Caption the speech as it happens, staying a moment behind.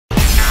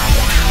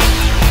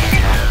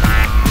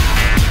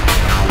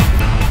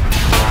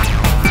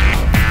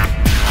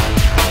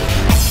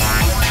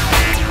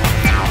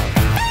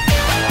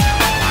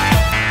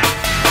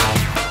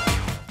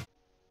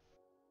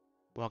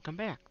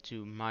welcome back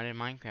to Modded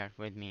Minecraft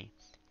with me.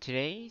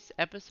 Today's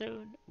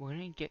episode, we're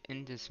gonna get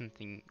into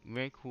something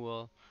very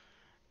cool.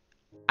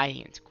 I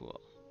think it's cool.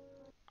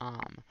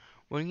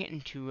 We're gonna get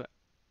into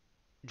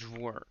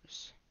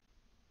drawers.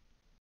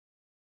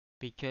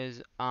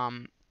 Because,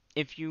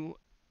 if you,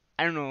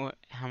 I don't know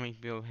how many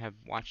people have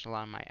watched a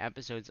lot of my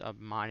episodes of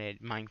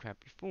Modded Minecraft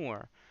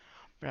before,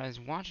 but I was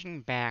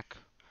watching back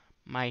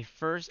my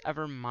first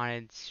ever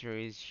modded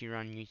series here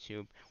on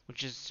YouTube,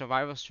 which is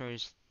Survival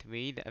Stories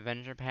 3, The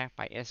Avenger Pack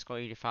by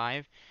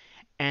Isco85.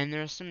 And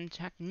there are some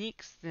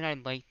techniques that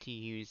I'd like to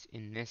use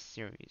in this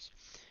series.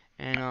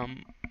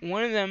 And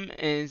one of them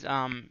is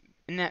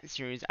in that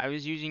series I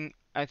was using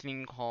a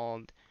thing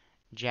called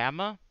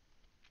Jabba.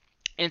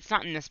 It's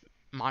not in this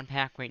mod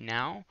pack right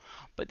now,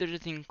 but there's a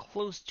thing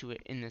close to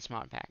it in this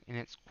mod pack, and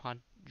it's called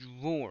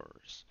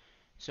Drawers.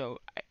 So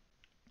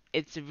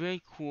it's a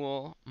very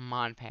cool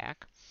mod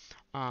pack.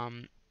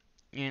 And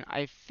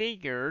I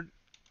figured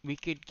we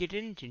could get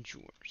into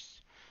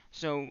drawers.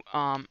 So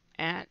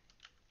at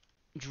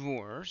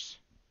drawers.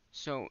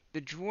 So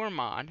the drawer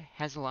mod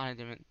has a lot of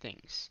different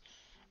things.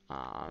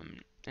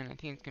 And I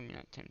think it's gonna be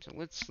night time. So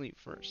let's sleep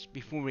first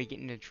before we get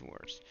into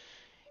drawers.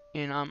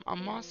 And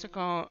I'm also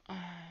gonna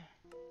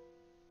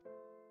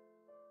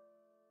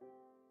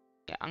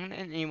yeah, I'm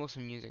gonna enable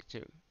some music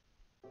too.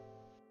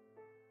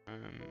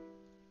 Um,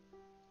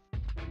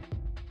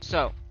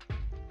 so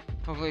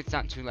hopefully it's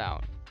not too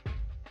loud.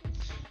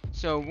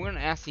 So we're gonna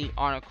ask the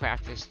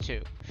autocraft this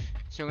too.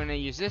 So we're gonna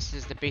use this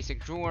as the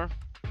basic drawer.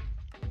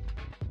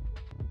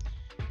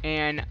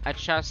 And a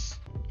chest.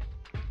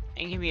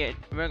 It can be a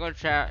regular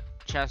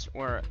chest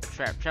or a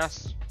trap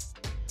chest.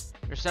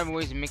 There's several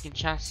ways of making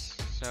chests,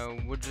 so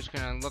we're just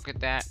gonna look at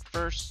that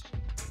first.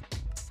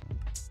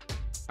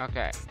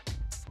 Okay.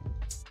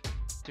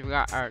 So we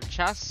got our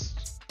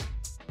chest,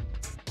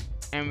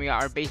 and we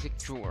got our basic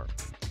drawer.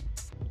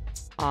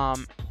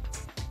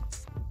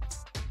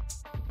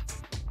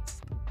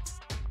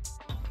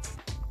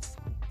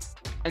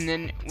 And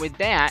then with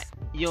that,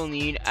 you'll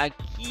need a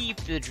key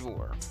for the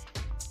drawer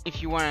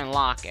if you want to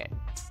unlock it.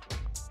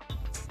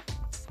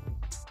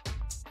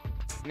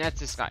 And that's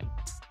this guy.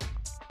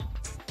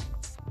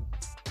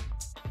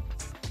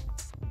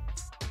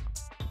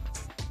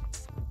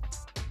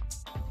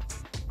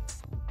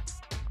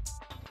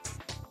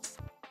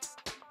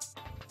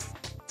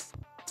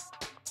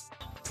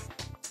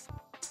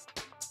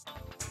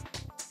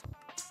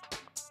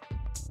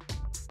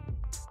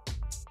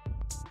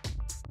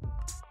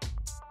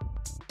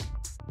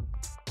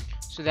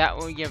 So that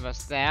will give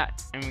us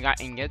that, and we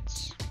got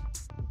ingots.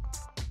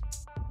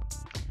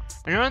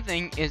 Another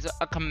thing is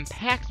a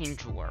compacting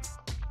drawer.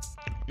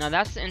 Now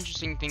that's the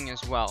interesting thing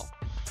as well.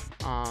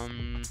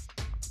 Okay,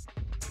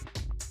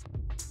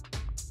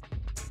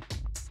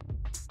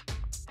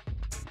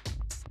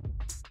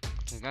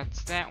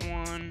 that's that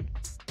one.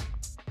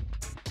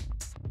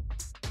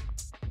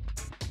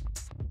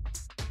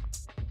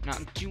 Now,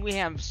 do we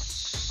have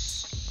stone?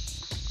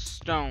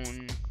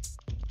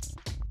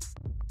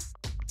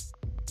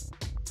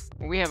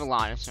 Well, we have a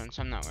lot of stone,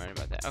 so I'm not worried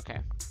about that. Okay.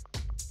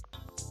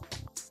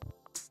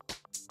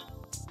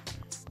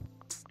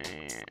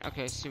 And,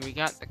 okay, so we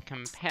got the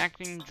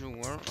compacting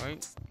drawer,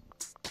 right?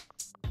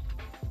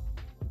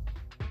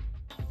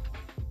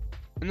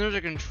 And there's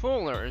a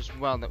controller as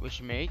well that we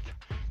should make.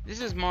 This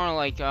is more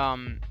like,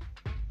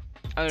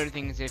 other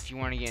things if you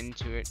want to get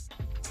into it.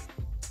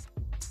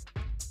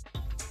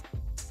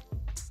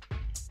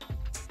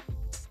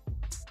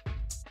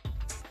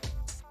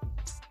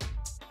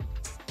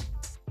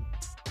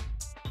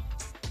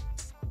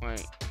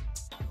 Wait.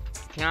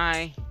 Can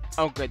I?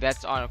 Oh, good.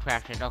 That's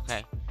auto-crafted.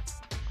 Okay.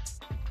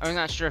 I was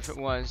not sure if it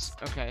was.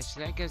 Okay,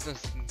 so that gives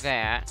us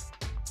that.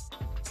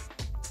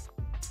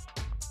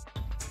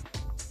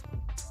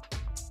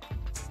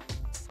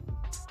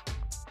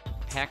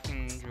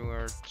 Packing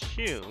drawer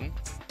 2.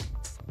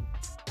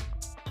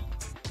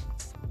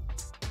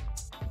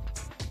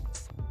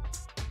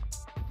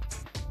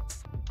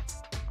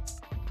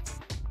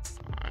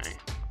 Alright.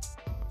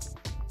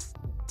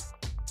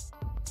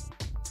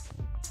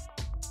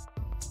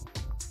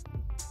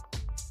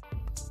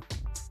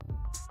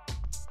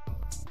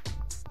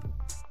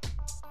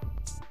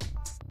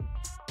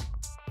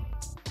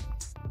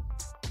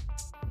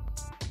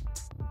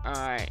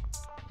 Alright.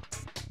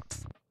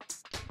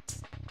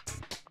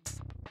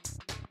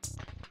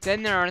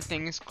 Then there are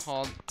things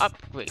called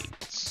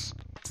upgrades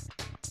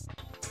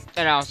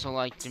that I also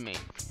like to make.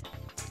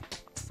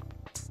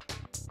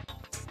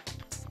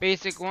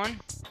 Basic one.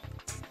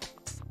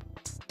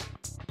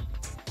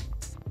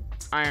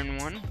 Iron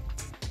one.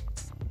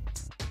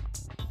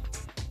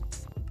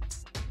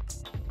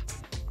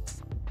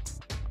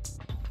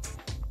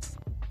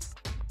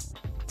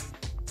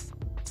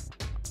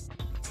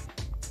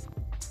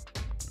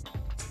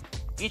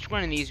 Each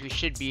one of these we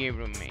should be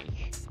able to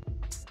make.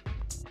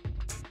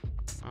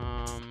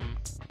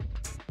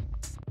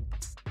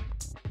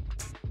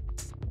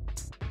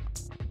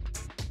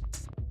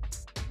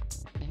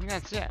 I think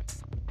that's it.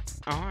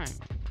 Alright.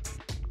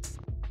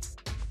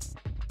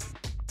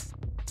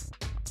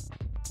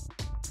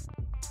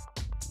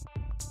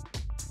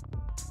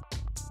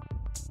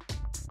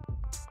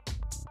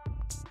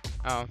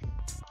 Oh.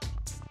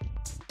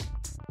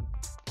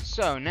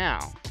 So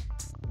now,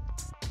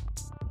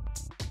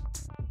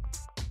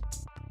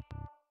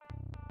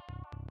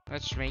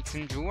 let's make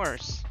some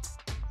drawers.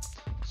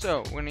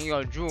 So we're gonna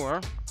go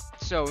drawer.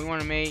 So we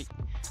want to make.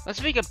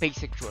 Let's make a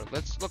basic drawer.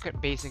 Let's look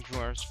at basic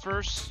drawers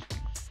first,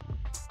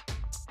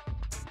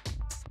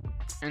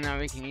 and now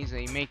we can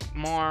easily make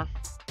more.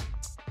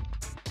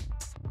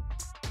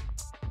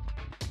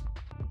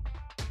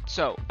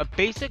 So a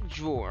basic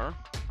drawer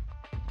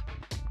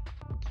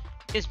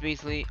is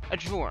basically a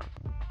drawer.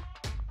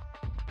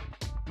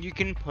 You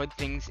can put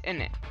things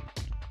in it.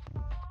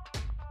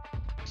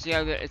 See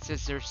how it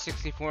says there's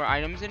 64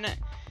 items in it?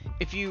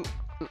 If you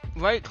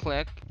right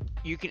click,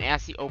 you can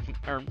actually open,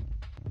 or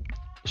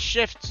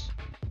shift,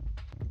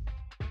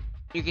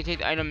 you can take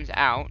the items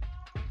out.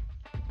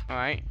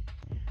 Alright?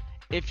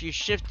 If you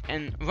shift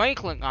and right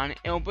click on it,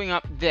 it'll bring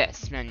up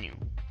this menu.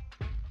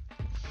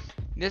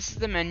 This is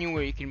the menu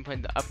where you can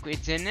put the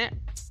upgrades in it,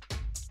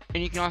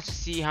 and you can also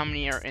see how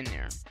many are in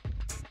there.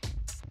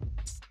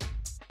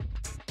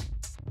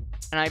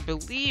 And I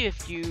believe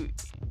if you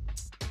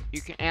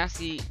can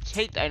actually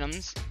take the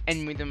items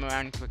and move them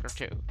around quicker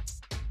too.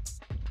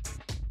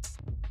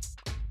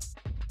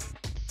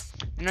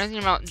 Another thing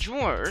about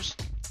drawers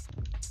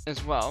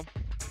as well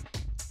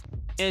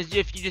is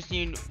if you just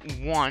need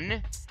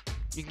one,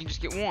 you can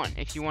just get one.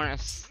 If you want a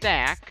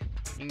stack,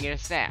 you can get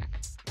a stack.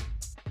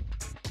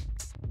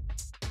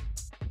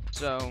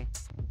 So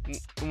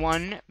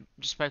one,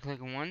 just by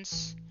clicking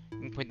once, you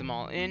can put them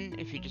all in.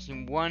 If you just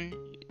need one,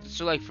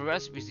 so like for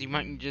recipes, you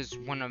might need just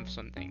one of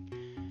something,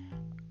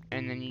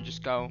 and then you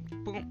just go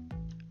boom,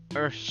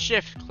 or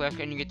shift click,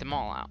 and you get them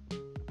all out.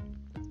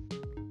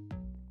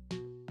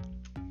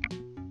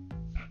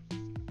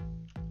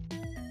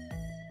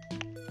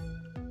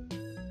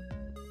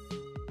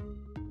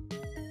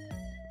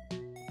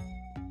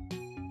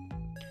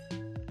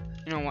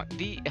 You know what?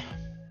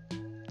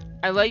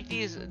 I like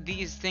these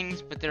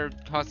things, but they're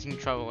causing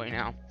trouble right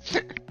now.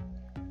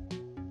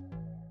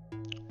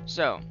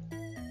 So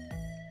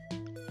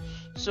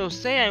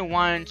say I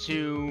wanted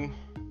to.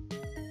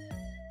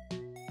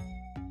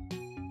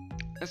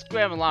 Let's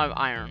grab a lot of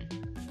iron,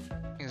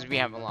 because we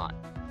have a lot.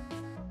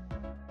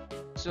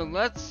 So I'm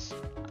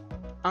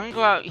gonna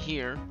go out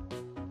here.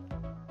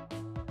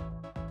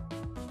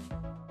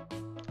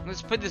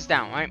 Let's put this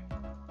down, right?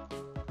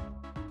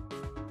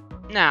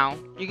 Now,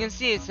 you can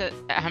see it says,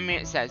 how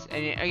many it says.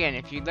 And again,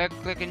 if you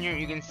click in here,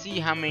 you can see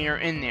how many are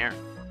in there.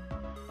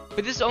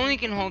 But this only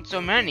can hold so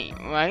many,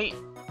 right?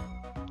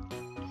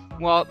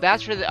 Well,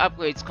 that's where the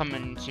upgrades come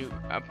into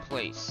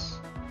place.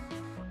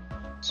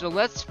 So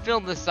let's fill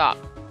this up.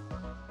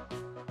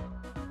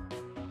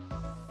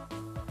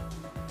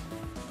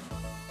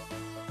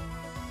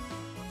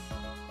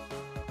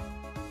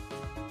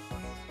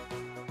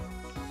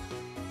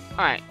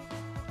 Alright.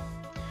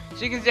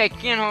 So you can see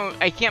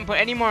I can't put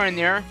any more in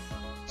there.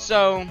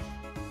 So, you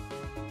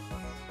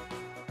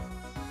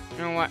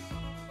know what?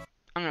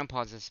 I'm gonna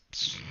pause this.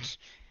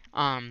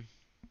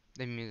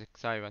 The music.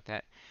 Sorry about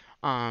that.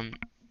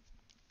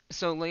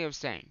 So like I was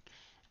saying,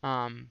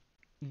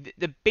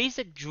 the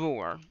basic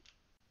drawer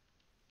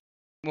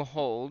will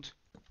hold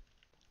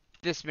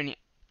this many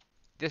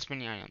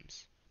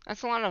items.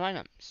 That's a lot of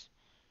items.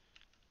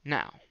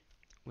 Now,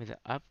 with the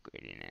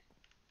upgrade in it.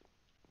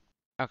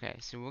 Okay,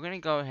 so we're gonna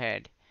go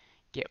ahead,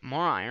 get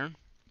more iron,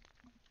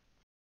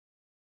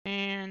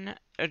 and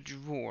a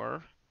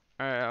drawer,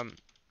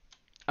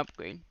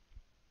 upgrade.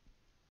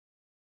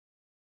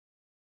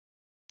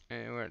 What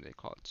are they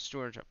called?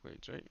 Storage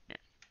upgrades, right? Yeah.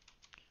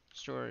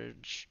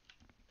 Storage.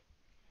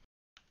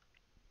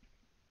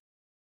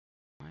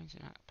 Why is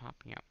it not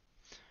popping up?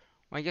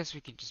 Well, I guess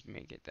we could just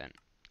make it then.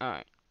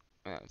 Alright.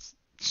 Let's.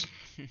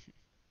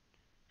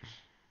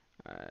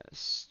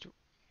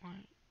 What?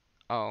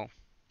 Oh.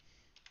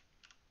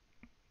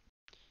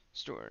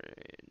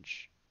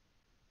 Storage.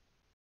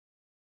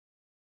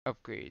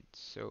 Upgrade.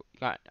 So,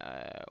 got,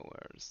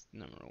 where's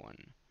number one?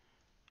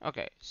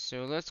 Okay,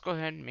 so let's go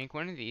ahead and make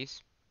one of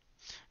these.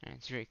 And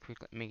it's very quick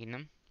at making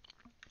them.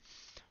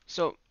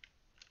 So,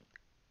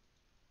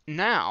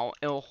 now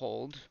it'll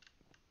hold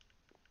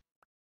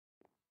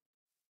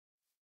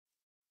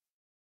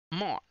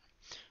more.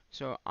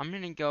 So, I'm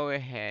gonna go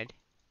ahead,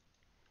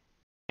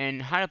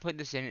 and how to put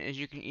this in is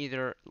you can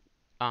either,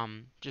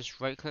 just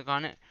right click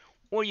on it,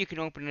 or you can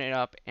open it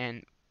up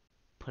and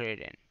put it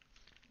in.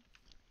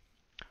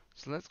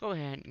 So let's go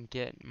ahead and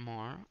get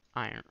more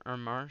iron, or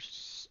more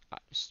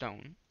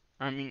stone.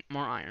 I mean,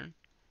 more iron,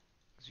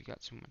 because we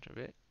got so much of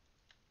it.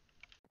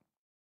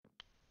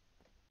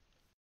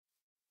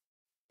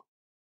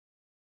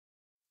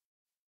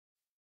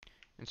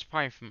 It's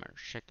probably from our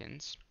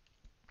chickens,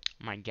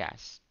 my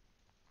guess.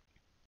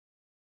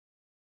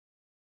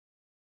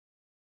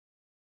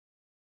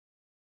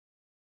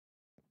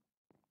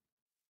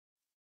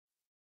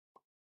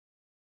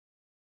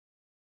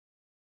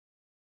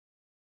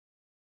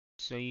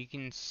 So you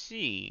can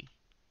see,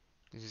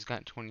 this has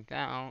got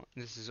 20,000,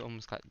 this has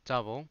almost got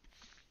double.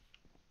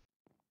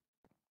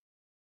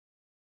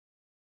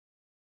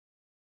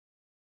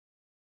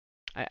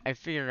 I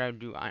figured I'd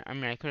do. I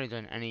mean, I could have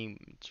done any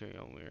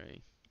material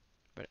really,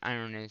 but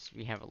iron is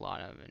we have a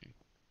lot of, and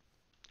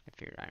I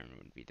figured iron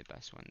would be the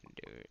best one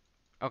to do it.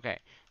 Okay,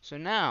 so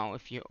now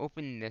if you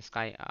open this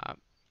guy up,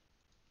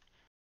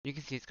 you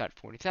can see it's got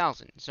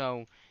 40,000.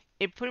 So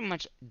it pretty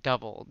much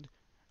doubled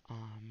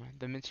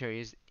the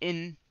materials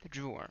in the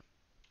drawer.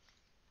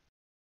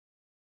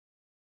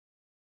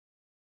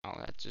 Oh,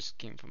 that just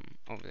came from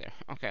over there.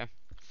 Okay.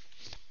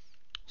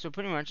 So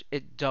pretty much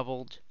it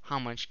doubled how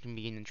much can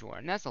be in the drawer,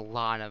 and that's a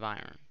lot of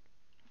iron.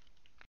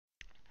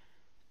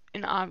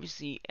 And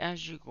obviously,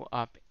 as you go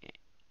up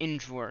in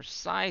drawer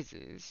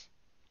sizes,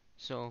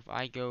 so if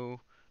I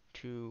go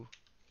to,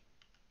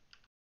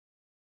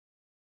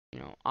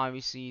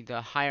 obviously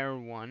the higher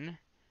one,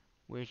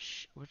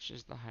 which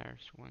is the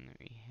highest one that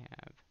we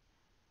have?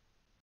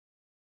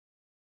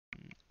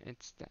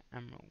 It's the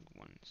emerald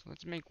one. So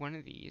let's make one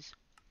of these,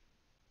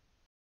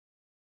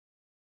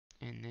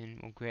 and then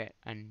we'll get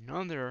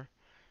another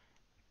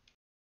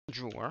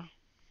drawer.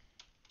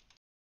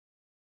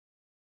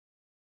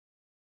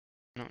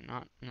 No,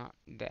 not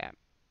that.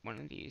 One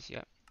of these.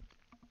 Yep.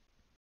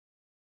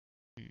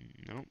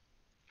 Nope.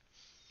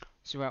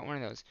 So we got one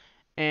of those,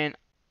 and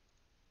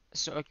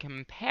so a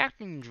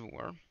compacting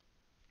drawer.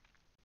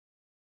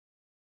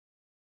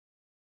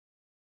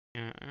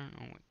 I don't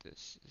know what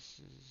this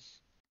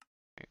is.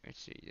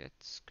 Let's see.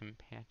 That's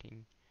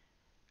compacting.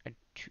 A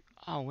two.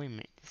 Oh wait a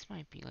minute. This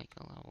might be like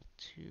a level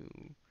 2.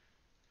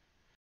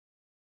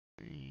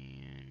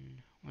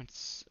 And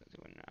what's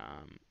the other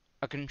one?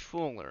 A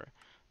controller.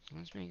 So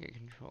let's make a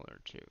controller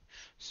too.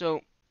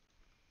 So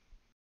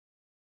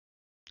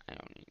I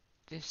don't need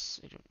this.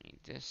 I don't need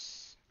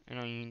this. I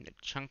don't need the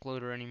chunk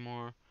loader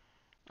anymore.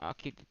 I'll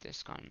keep the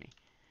disk on me.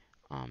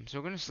 So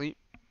we're gonna sleep.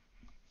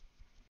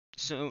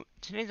 So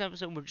today's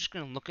episode, we're just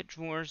gonna look at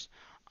drawers.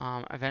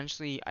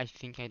 Eventually, I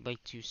think I'd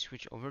like to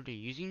switch over to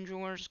using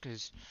drawers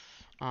because,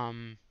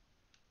 um,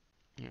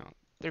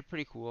 they're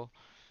pretty cool.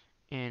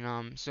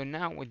 And so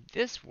now with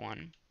this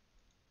one,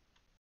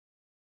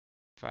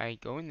 if I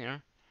go in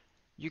there,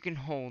 you can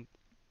hold,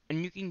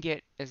 and you can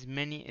get as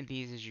many of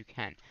these as you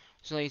can.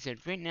 So like I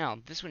said, right now,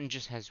 this one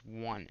just has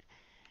one.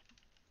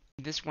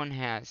 This one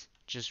has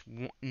just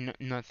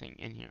nothing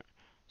in here.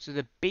 So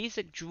the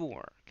basic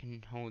drawer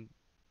can hold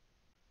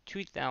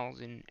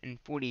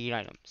 2,048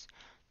 items.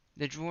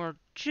 The drawer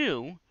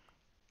 2,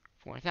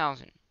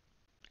 4,000.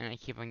 And I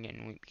keep on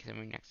getting weak because I'm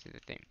right next to the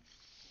thing.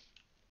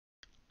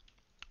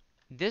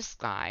 This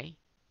guy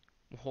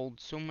will hold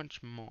so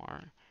much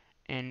more,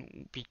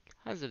 and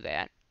because of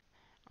that,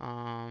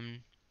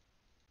 I'm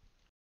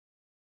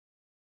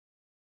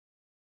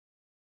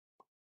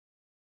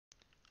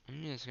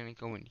just gonna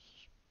go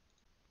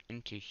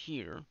into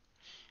here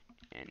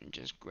and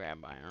just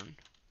grab iron.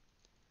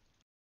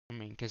 I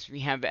mean, because we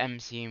have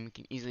MC and we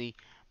can easily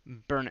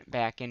burn it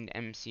back into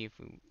MC if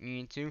we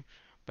need to.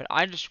 But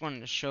I just wanted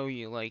to show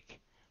you, like,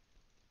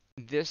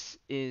 this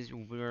is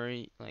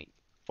very, like,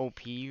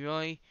 OP,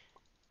 really,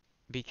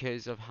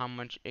 because of how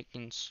much it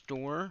can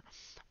store.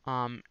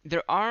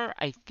 There are,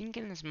 I think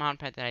in this mod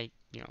pack that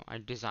I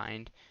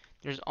designed,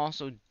 there's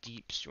also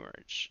deep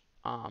storage.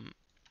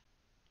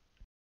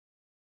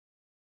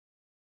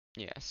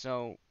 Yeah,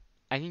 so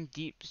I think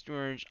deep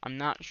storage, I'm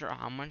not sure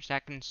how much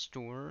that can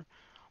store,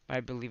 but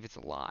I believe it's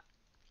a lot.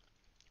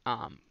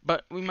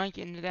 But we might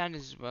get into that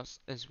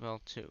as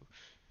well too.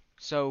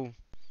 So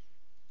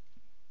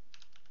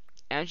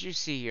as you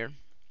see here,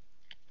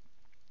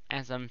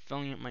 as I'm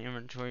filling up my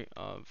inventory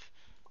of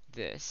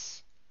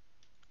this,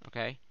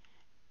 okay,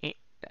 it,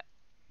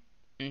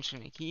 I'm just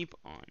gonna keep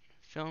on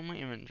filling my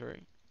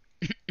inventory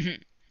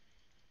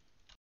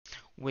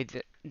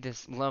with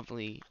this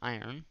lovely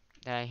iron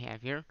that I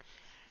have here,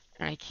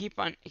 and I keep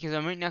on because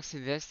I'm right next to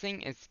this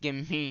thing. It's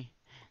giving me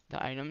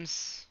the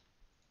items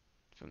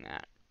from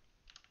that.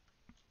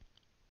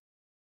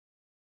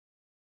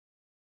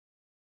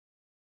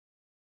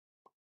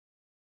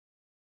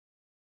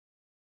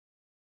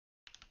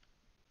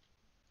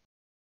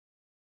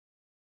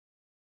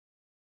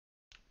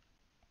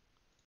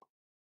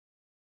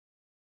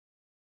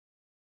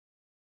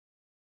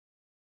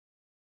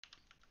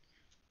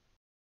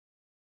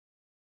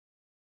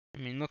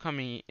 I mean, look how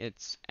many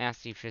it's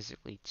actually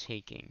physically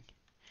taking,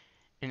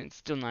 and it's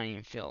still not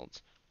even filled.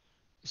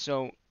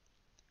 So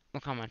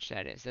look how much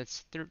that is.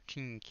 That's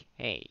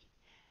 13k,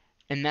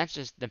 and that's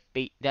just the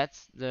bait.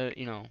 That's the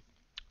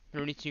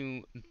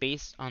 32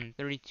 based on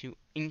 32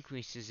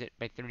 increases it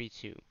by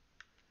 32.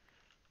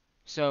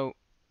 So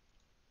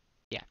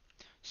yeah,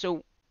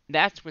 so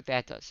that's what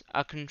that does.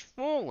 A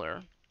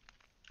controller,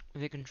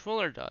 what the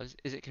controller does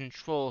is it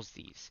controls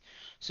these.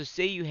 So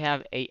say you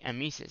have a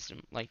ME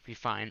system like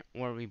Refine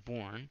or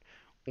Reborn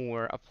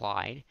or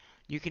Applied,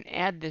 you can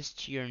add this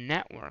to your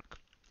network,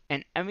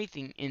 and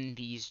everything in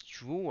these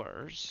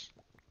drawers.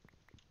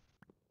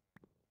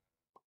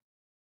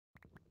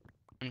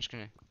 I'm just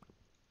gonna.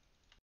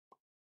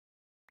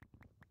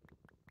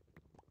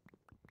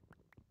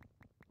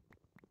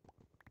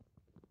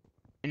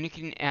 And you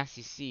can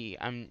actually see,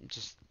 I'm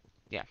just,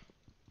 yeah.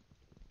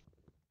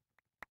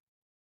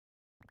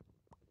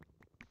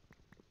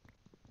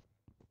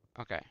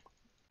 Okay.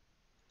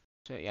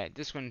 So yeah,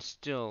 this one's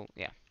still,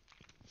 yeah.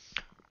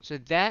 So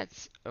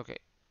that's, okay.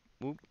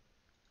 Whoop.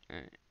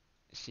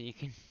 So you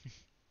can,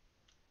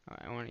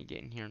 I want to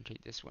get in here and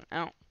take this one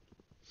out.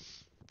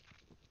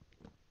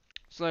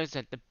 So like I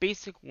said, the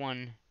basic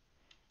one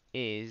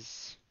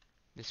is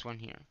this one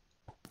here.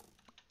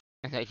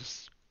 As I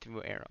just threw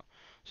an arrow.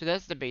 So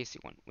that's the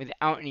basic one,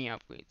 without any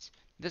upgrades.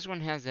 This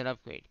one has that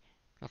upgrade.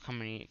 Look how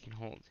many it can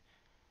hold.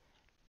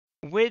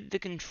 With the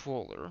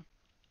controller,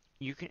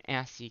 you can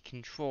actually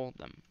control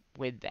them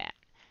with that.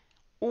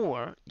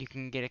 Or you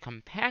can get a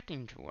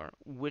compacting drawer,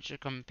 which a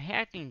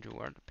compacting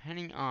drawer,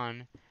 depending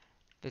on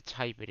the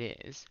type it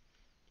is,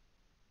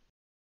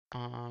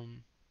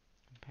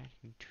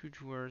 compacting two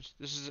drawers.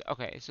 This is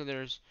okay. So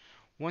there's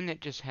one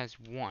that just has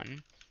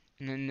one,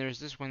 and then there's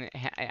this one that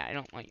I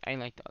don't like. I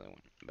like the other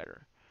one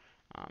better.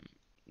 Um,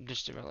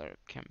 just a regular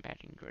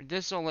compacting drawer.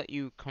 This will let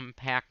you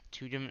compact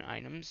two different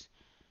items,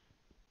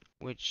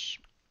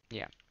 which,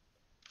 yeah.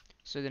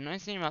 So the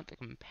nice thing about the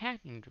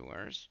compacting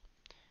drawers,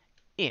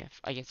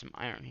 if I get some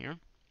iron here,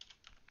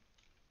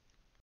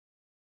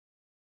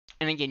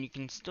 and again, you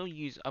can still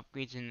use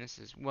upgrades in this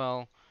as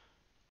well,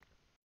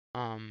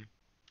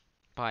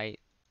 by,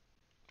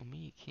 oh,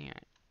 maybe you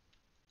can't.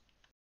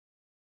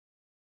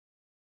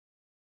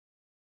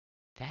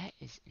 That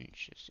is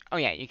interesting. Oh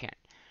yeah, you can.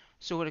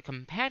 So what a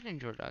compacting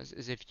drawer does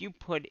is if you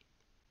put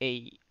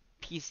a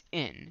piece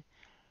in,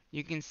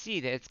 you can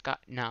see that it's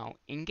got now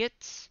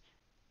ingots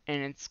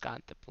and it's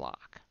got the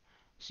block.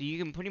 So you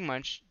can pretty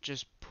much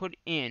just put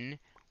in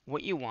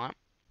what you want,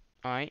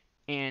 alright,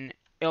 and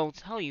it'll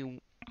tell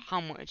you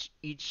how much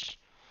each.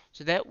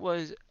 So that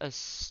was a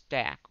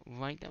stack,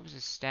 right? That was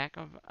a stack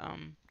of,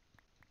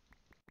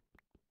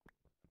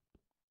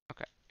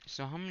 okay.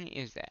 So how many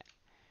is that?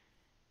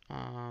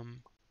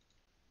 Um,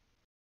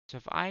 so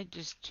if I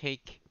just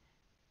take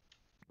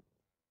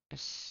a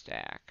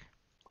stack,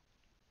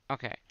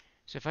 okay.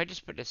 So if I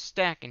just put a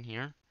stack in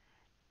here,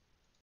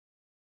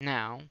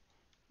 now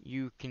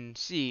you can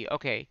see,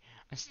 okay,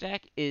 a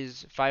stack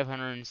is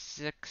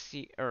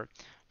 560 or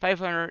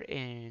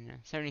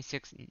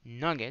 576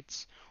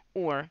 nuggets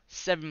or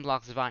 7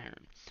 blocks of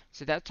iron.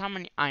 So that's how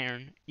many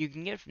iron you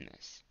can get from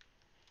this.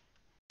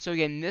 So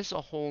again, this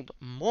will hold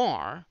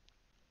more,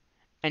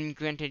 and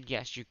granted,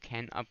 yes, you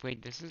can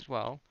upgrade this as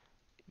well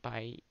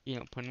by,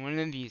 putting one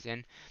of these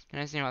in. The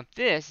nice thing about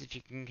this, if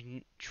you can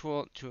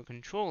control it to a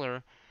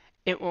controller,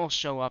 it will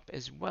show up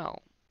as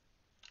well.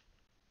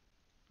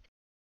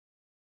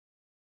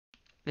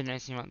 The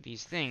nice thing about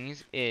these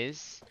things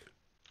is,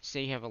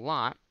 say you have a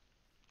lot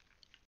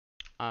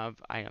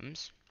of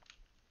items.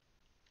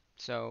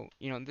 So,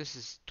 this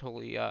is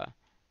totally,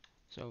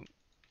 so,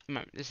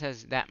 remember, this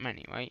has that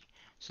many, right?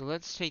 So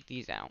let's take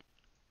these out.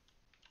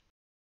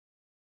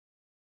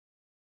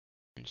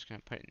 I'm just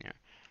gonna put it in there.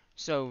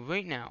 So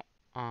right now,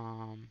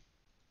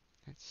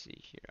 let's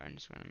see here. I'm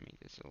just gonna make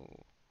this a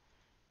little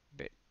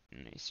bit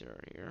nicer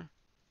here.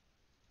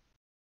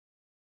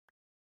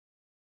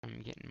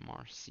 I'm getting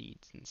more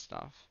seeds and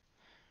stuff,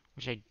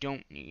 which I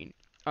don't need.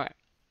 Okay,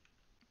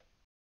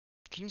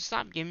 can you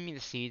stop giving me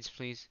the seeds,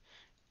 please?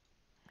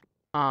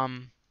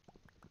 Um,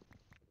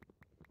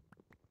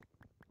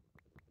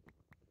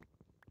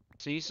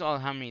 so you saw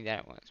how many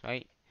that was,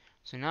 right?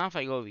 So now if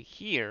I go over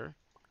here,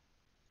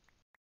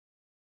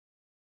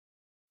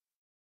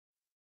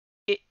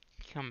 it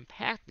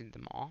compacted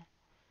them all.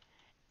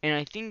 And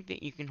I think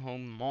that you can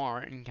hold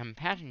more in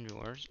compacting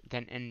drawers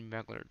than in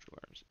regular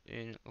drawers.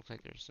 And it looks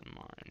like there's some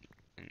more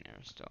in there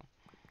still.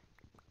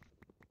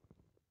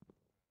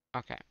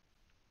 Okay.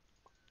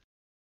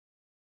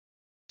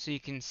 So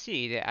you can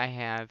see that I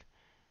have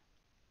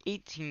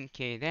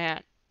 18k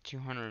that,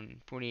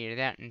 248 of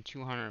that, and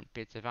 200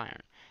 bits of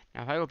iron.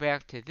 Now if I go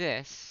back to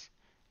this,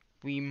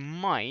 we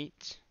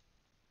might,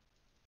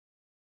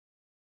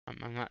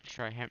 I'm not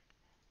sure I have,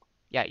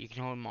 yeah, you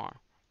can hold more.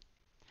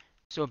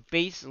 So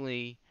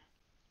basically,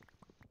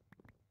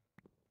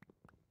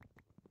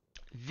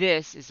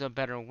 this is a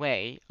better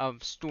way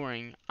of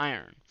storing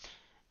iron.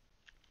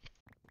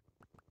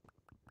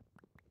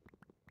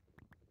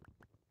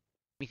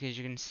 Because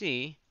you can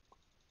see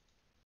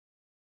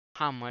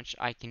how much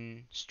I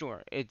can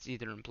store. It's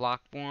either in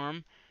block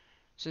form.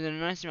 So the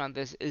nice thing about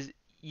this is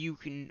you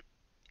can,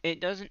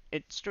 it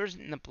stores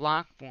it in the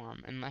block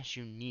form unless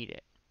you need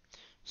it.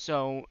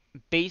 So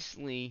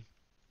basically,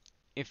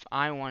 if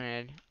I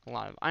wanted a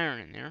lot of iron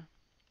in there,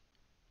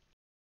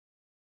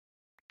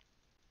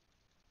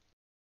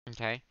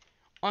 okay,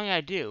 all I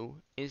gotta do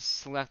is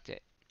select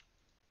it,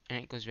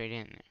 and it goes right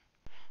in there.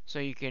 So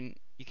you can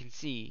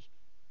see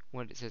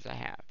what it says I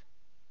have.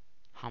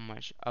 How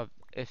much of,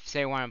 if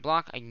say I want a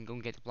block, I can go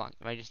get the block.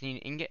 If I just need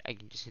an ingot, I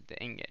can just hit the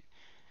ingot.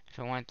 If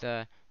I want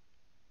the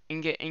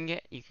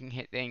ingot, you can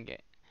hit the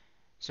ingot.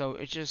 So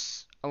it's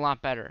just a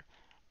lot better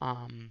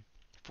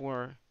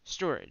for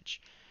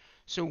storage.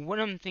 So what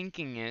I'm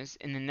thinking is,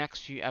 in the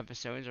next few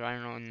episodes, or I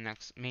don't know, in the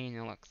next, maybe in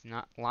the next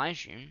not live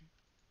stream,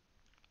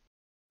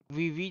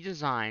 we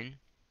redesign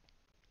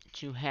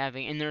to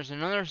having, and there's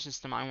another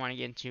system I want to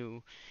get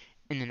into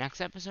in the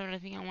next episode, I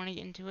think I want to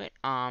get into it.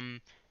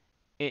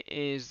 It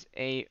is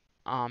a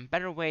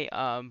better way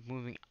of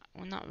moving.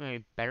 Well, not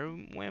really better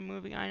way of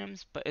moving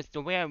items, but it's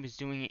the way I was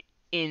doing it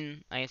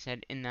in, like I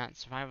said, in that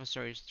Survival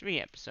Stories 3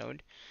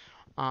 episode.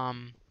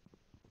 Um,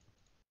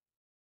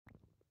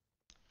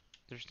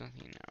 there's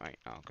nothing in there, right?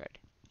 Oh, good.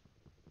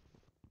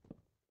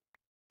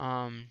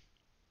 Um,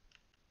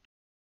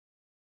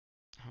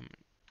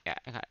 yeah,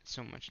 I got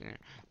so much in there.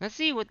 Let's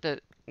see what.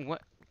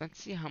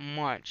 Let's see how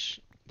much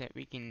that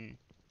we can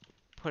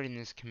put in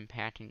this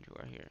compacting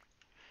drawer here.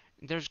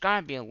 There's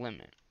gotta be a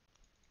limit.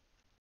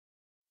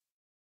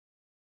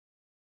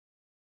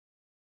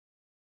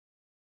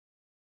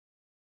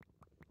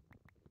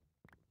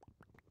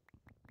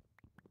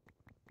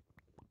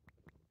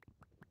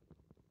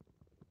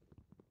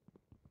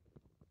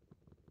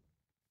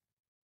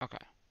 Okay.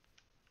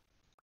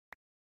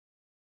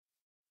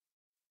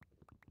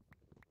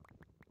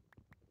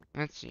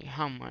 Let's see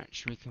how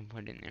much we can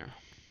put in there.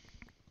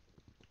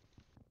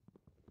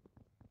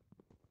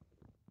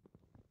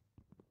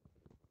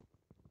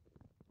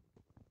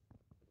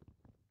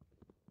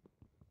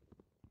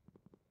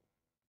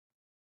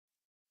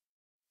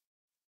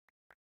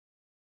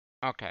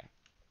 Okay.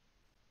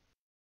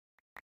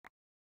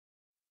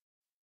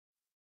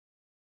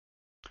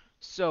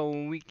 So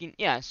we can,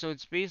 yeah, so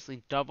it's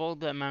basically double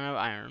the amount of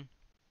iron.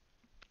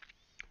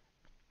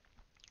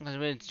 Because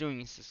what it's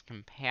doing is just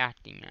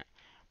compacting it.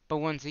 But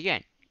once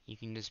again, you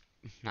can just,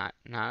 not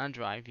on a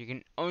drive, you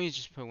can always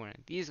just put one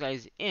of these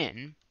guys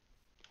in.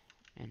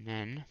 And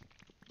then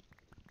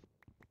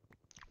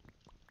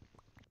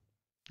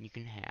you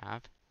can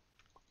have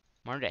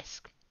more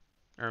disk.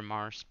 Or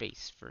more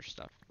space for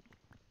stuff.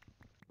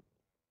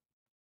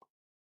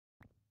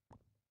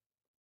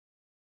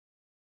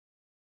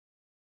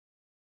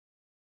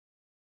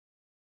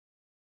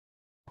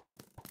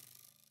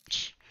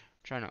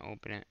 Trying to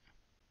open it.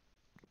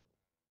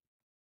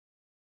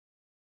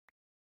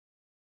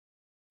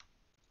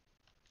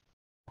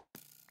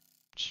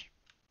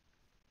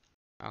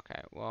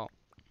 Okay, well.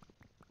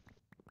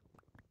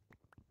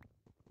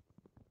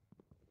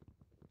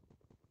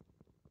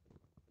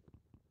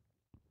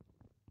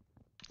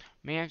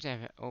 May have to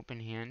have an open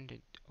hand to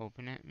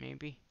open it,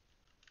 maybe.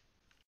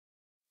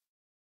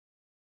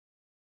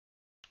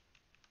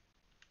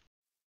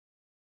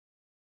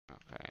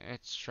 Okay,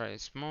 let's try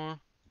this more.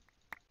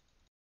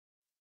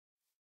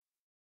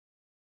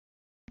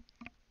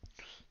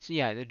 So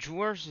yeah, the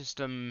drawer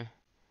system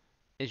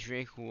is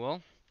really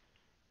cool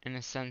in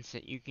the sense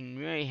that you can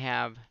really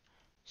have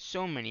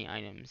so many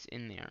items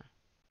in there.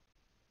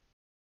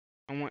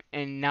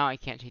 And now I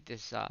can't take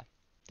this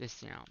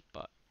thing out,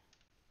 but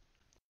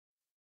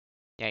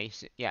yeah,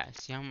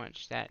 see how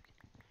much that.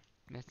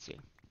 Let's see.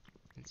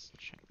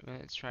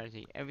 Let's try to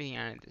take everything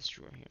out of this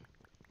drawer here.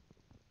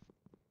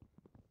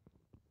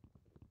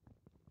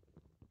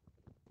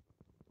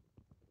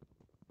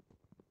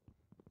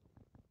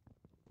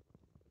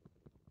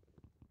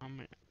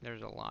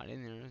 There's a lot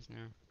in there, isn't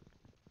there?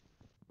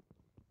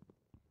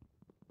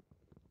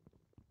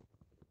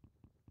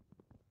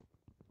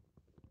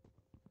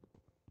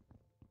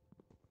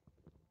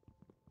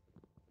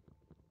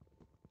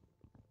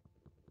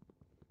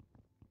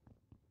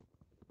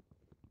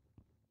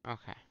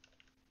 Okay.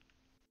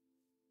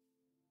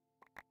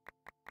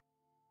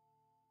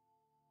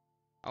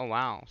 Oh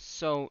wow.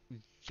 So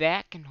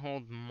that can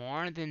hold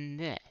more than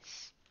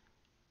this.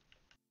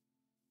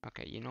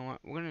 Okay, you know what?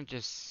 We're gonna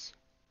just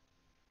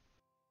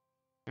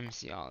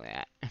empty all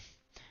that.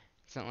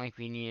 It's not like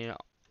we need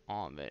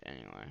all of it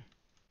anyway.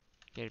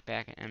 Get it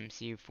back in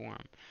MC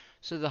form.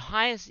 So the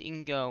highest you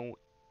can go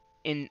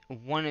in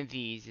one of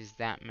these is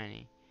that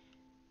many.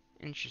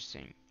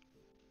 Interesting.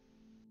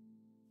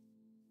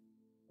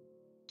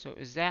 So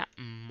is that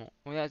more?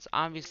 Well, that's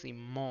obviously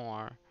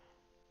more.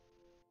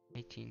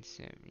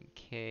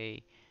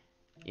 1870K.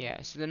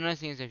 Yeah, so the nice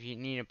thing is if you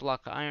need a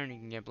block of iron, you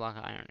can get a block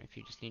of iron. If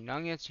you just need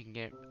nuggets, you can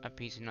get a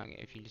piece of nugget.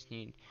 If you just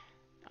need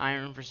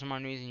iron for some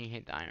odd reason, you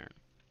hit the iron.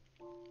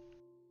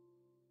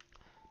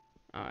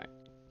 Alright,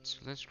 so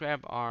let's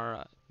grab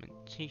our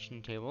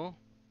meditation table.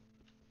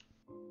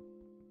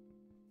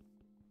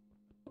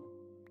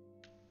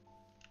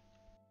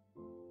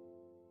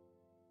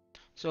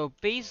 So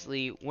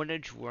basically, what a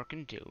drawer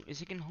can do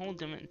is it can hold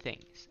different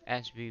things,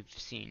 as we've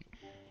seen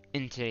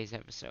in today's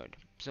episode.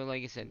 So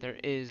like I said, there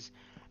is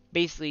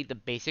basically the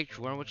basic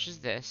drawer, which is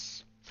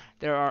this.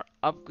 There are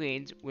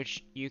upgrades,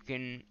 which you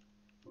can...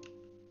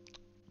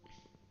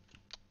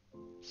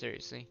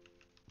 Seriously.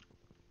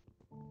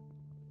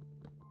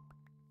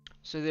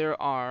 So there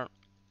are...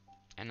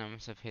 And I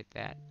must have hit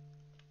that.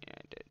 Yeah,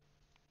 I did.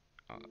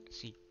 Oh,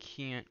 so you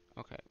can't...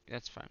 Okay,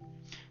 that's fine.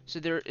 So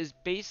there is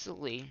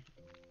basically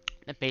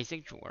the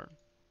basic drawer,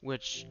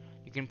 which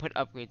you can put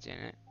upgrades in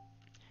it.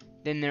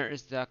 Then there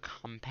is the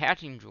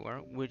compacting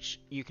drawer, which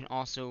you can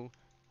also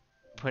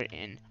put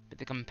in. But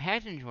the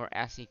compacting drawer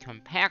actually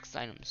compacts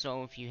items.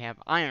 So if you have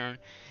iron,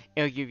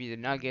 it'll give you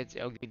the nuggets,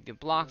 it'll give you the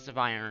blocks of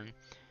iron,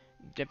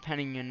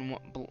 depending on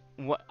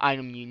what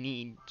item you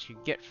need to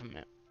get from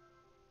it.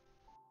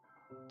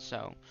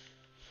 So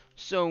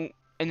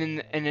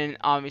and then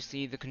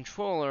obviously the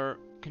controller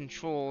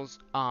controls,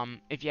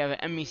 if you have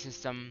an ME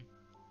system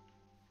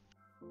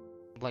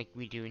like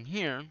we do in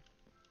here,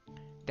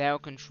 that'll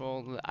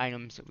control the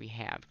items that we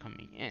have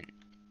coming in.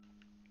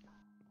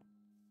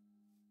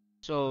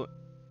 So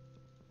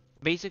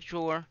basic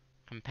drawer,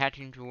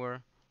 compacting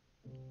drawer,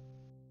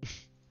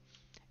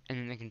 and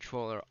then the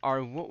controller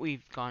are what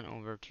we've gone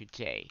over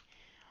today.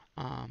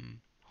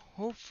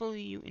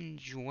 Hopefully you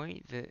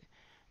enjoy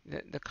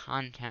the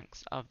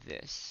context of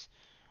this.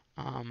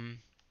 Um,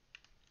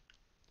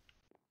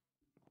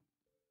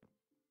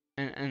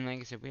 and like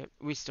I said,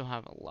 we still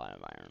have a lot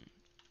of iron.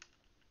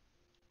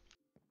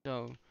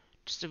 So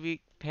just to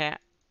recap,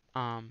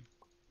 um,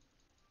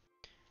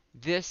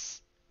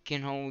 this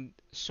can hold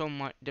so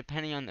much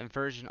depending on the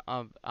version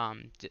of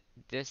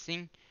this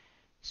thing.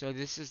 So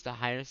this is the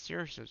highest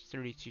here, so it's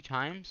 32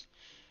 times.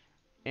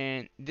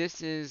 And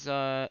this is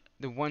the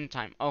one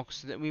time. Oh,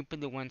 so that we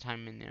put the one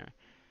time in there.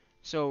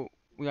 So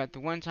we got the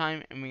one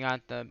time and we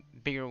got the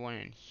bigger one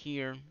in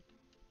here.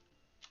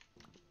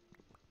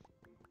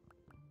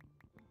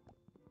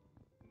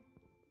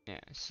 Yeah,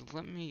 so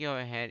let me go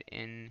ahead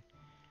and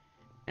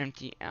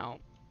empty out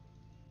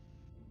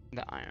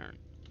the iron.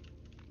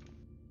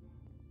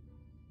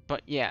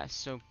 But yeah,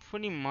 so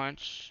pretty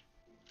much,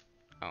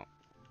 oh,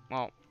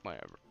 well,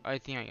 whatever. I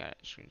think I got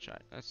a screenshot.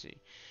 Let's see.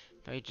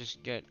 If I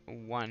just get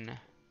one.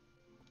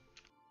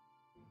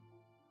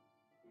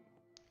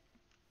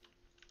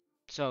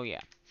 So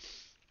yeah,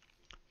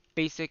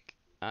 basic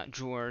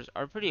drawers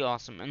are pretty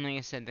awesome. And like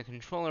I said, the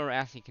controller will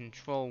actually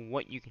control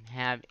what you can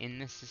have in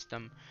the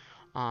system,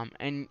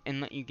 and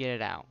let you get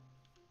it out.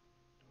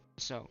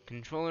 So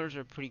controllers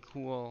are pretty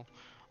cool,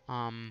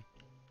 and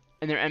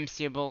they're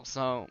MCable,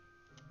 so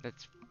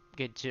that's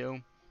good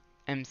too.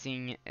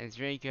 MCing is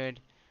very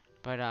good,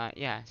 but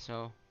yeah.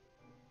 So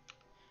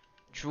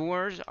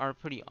drawers are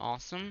pretty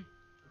awesome.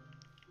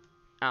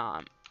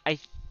 Um, I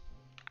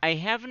I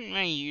haven't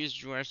really used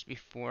drawers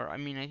before. I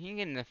mean, I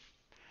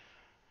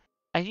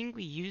think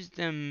we used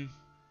them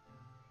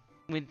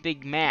with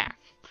Big Mac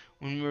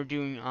when we were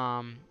doing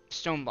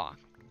Stone Block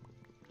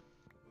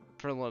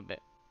for a little bit.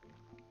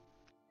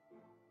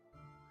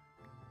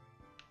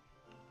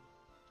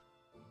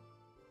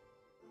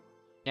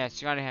 Yeah,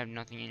 so you gotta have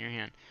nothing in your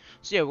hand.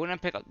 So yeah, we're gonna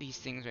pick up these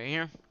things right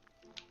here.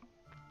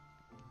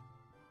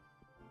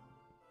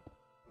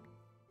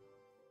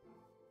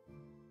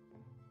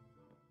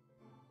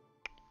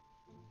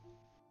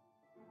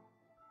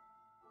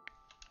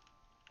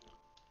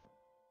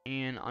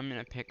 And I'm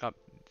gonna pick up.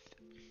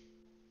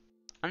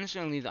 I'm just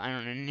gonna leave the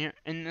iron in here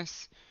in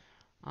this.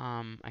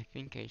 I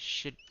think I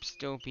should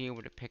still be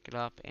able to pick it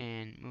up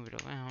and move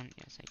it around.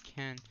 Yes, I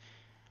can.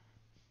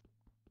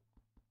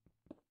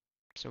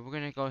 So we're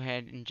gonna go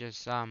ahead and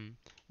just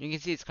you can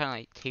see it's kind of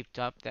like taped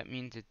up. That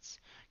means it's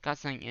got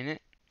something in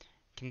it.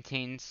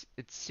 Contains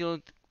it's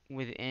sealed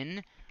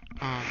within.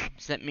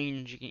 So that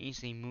means you can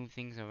easily move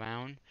things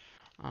around.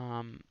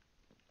 Um,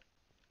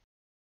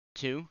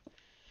 too.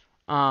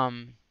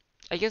 Um,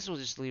 I guess we'll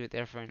just leave it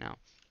there for right now.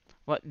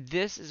 But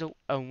this is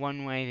a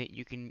one way that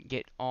you can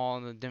get all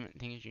the different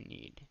things you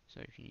need. So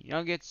if you need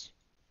nuggets,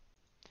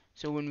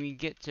 so when we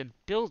get to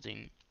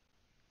building,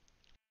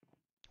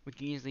 we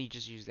can easily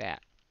just use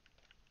that.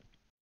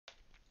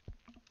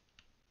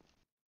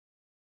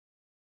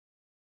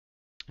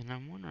 And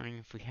I'm wondering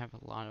if we have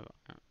a lot of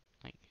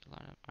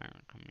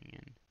iron coming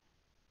in.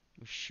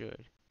 We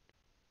should.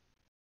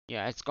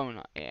 Yeah, it's going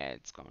up. Yeah,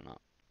 it's going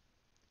up.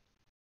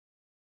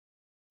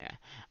 Yeah,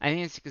 I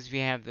think it's because we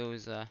have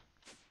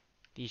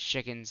these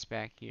chickens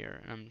back here,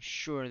 and I'm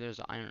sure there's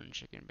an iron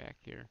chicken back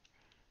here.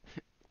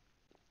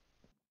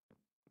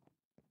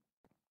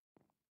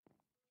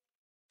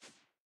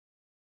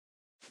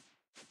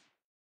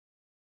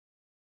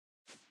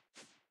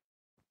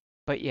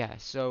 But yeah,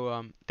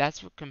 so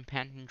that's what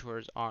companion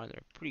drawers are.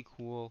 They're pretty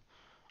cool.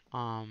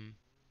 Um,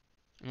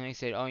 and like I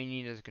said, all you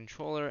need is a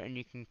controller, and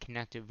you can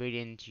connect it right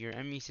into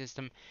your ME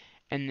system,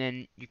 and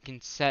then you can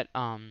set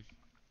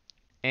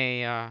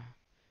a uh,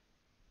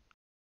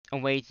 a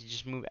way to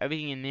just move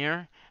everything in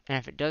there. And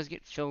if it does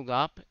get filled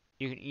up,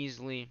 you can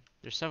easily.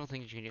 There's several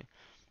things you can do.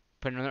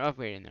 Put another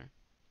upgrade in there.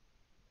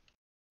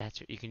 That's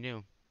what you can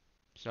do.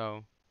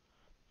 So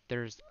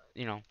there's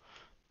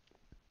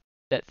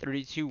that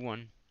 32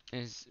 one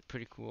is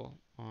pretty cool.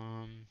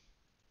 And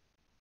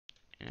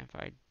if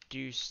I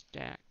do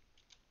stack,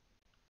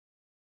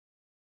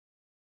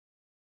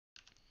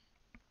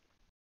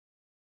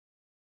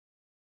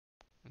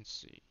 let's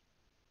see.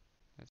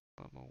 That's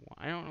level 1.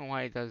 I don't know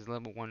why it does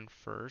level 1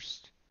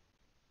 first.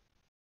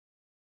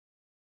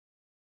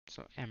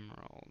 So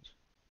emerald.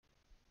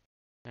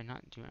 Did I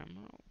not do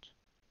emerald?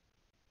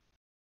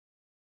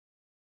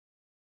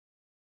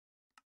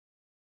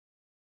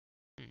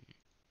 Hmm.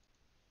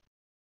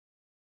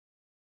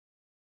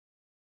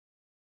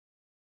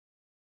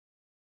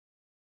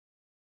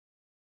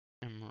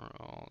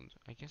 Emerald.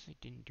 I guess I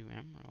didn't do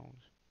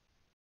emerald.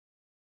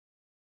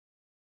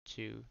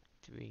 2,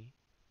 3,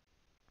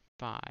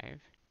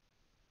 5.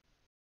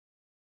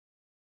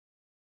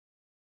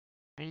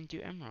 I didn't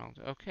do emerald.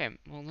 Okay,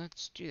 well,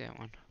 let's do that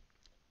one.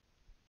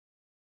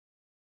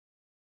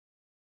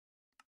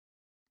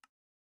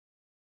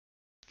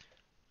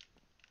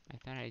 I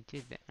thought I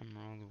did the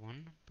emerald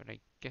one, but I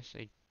guess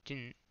I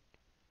didn't.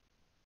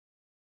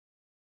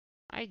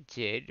 I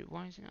did.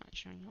 Why is it not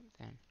showing up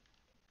then?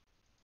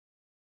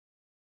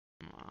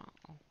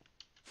 Oh.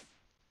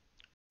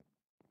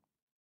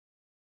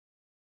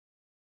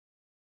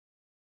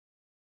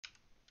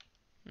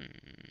 Hmm.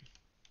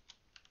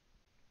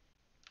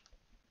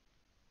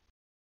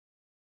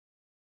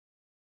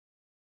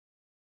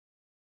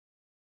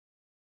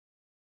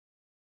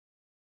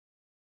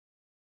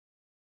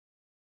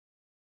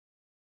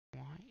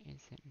 Why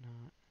is it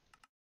not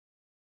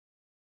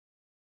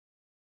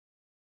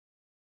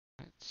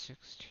at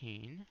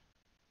 16?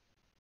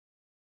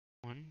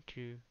 1,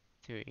 2,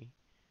 3.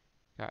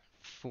 Got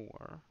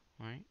 4,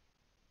 right?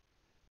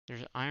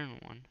 There's an iron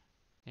one.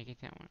 Did I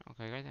get that one?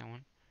 Okay, I got that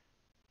one.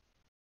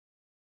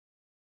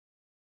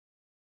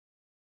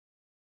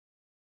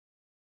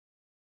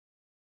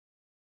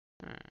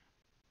 Alright.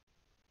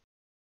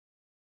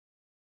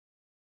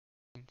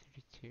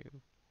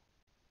 32.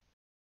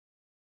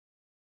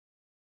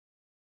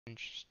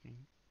 Interesting.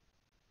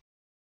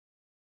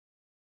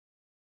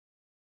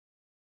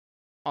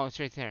 Oh, it's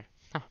right there.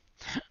 I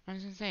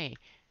was gonna say.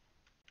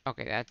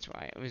 Okay, that's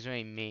why. It was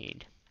already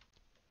made.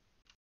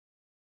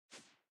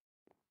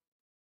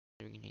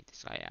 We can take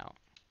this guy out.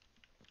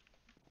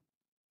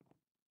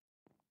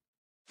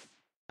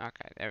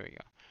 Okay, there we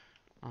go.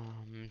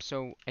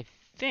 So I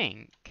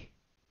think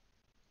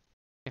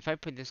if I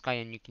put this guy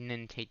in, you can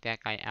then take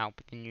that guy out,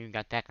 but then you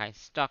got that guy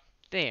stuck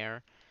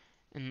there,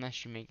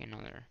 unless you make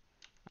another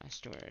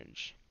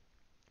storage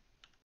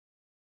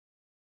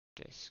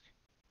disk,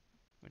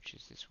 which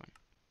is this one.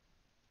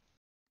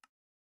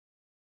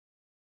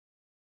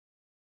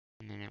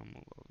 And then I'll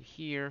move over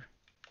here,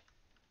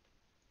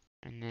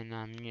 and then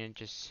I'm gonna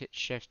just hit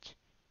shift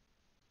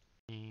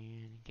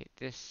and get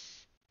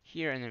this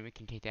here, and then we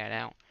can take that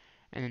out.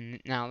 And then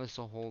now this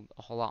will hold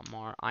a whole lot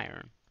more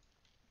iron.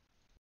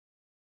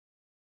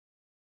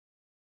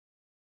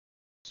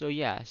 So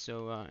yeah,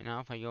 so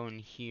now if I go in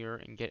here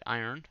and get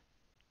iron,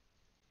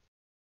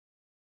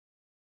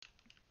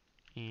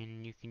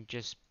 and you can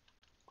just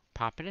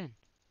pop it in.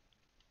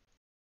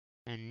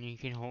 And you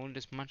can hold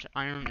as much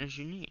iron as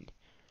you need.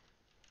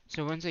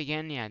 So once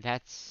again, yeah,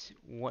 that's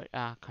what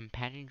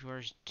companion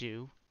drawers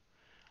do.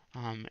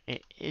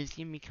 It is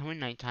gonna be coming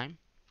nighttime.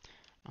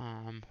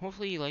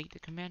 Hopefully you like the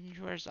companion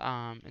drawers.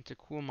 It's a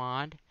cool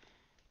mod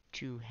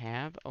to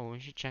have. Oh, we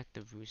should check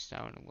the boost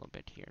out a little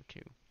bit here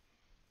too,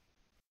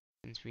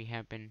 since we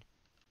have been.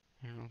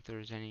 I don't know if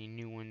there's any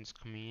new ones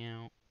coming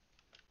out.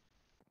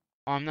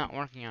 Oh, I'm not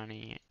working on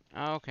it yet.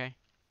 Oh, okay.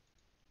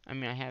 I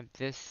mean, I have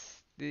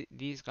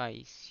these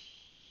guys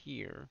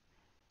here.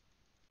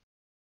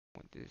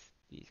 What these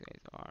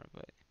guys are,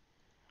 but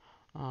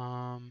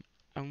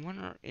I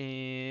wonder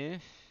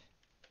if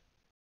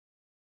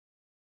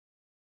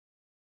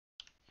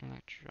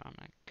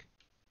electronic.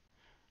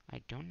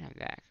 I don't have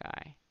that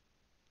guy.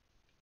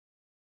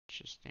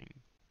 Interesting.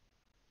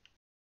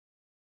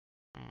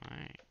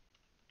 Alright.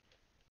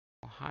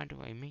 Well, how do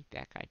I make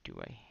that guy? Do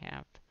I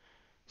have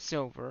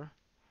silver?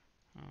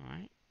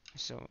 Alright.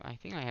 So I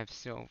think I have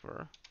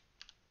silver.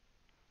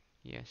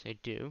 Yes, I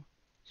do.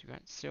 So we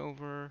got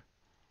silver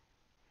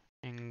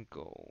and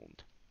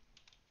gold.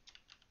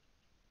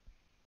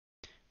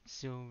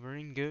 Silver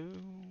and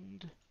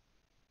gold.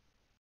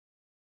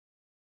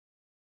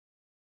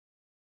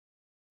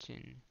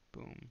 Tin.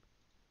 Boom.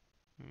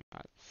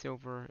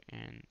 Silver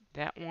and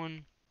that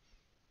one.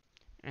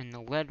 And the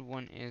lead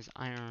one is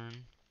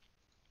iron.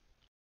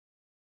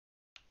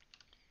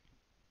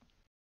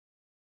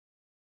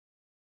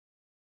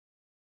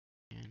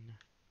 And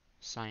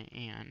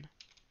cyan.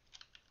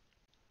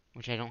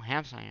 Which I don't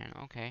have cyan.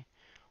 Okay.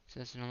 So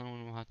that's another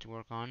one we'll have to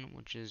work on,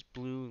 which is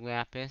blue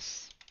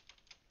lapis.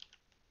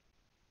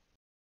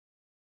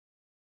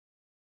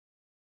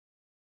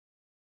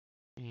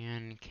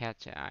 And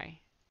cat's eye.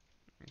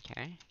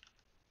 Okay.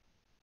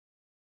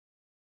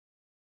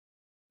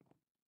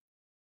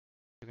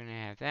 We're gonna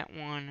have that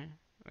one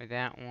or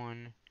that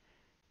one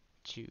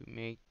to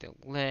make the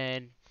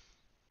lead.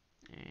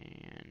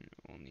 And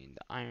we'll need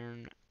the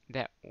iron.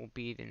 That will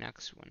be the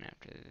next one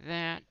after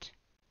that.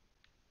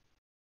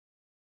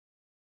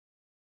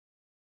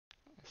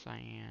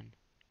 Cyan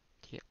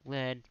to get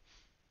lead.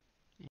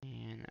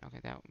 And okay,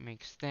 that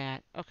makes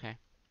that. Okay.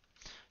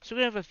 So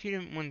we have a few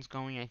different ones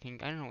going, I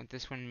think. I don't know what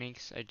this one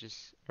makes. Or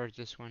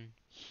this one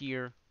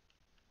here.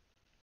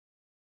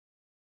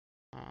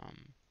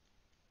 Um,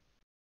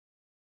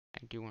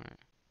 I do want to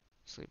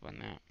sleep on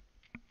that.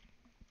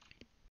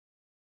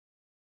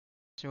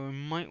 So we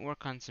might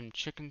work on some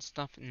chicken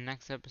stuff in the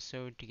next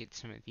episode to get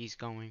some of these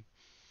going.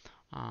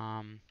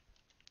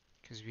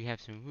 Because we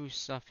have some loose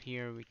stuff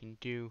here we can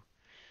do.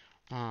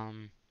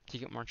 To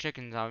get more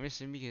chickens,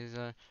 obviously, because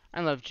I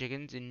love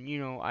chickens, and you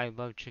know I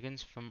love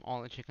chickens from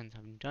all the chickens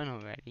I've done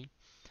already.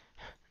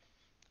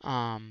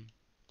 Um,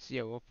 so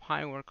yeah, we'll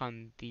probably work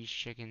on these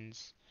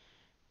chickens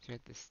So we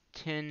got this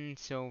tin,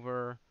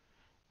 silver.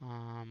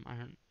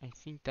 I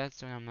think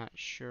that's one. I'm not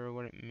sure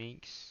what it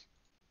makes.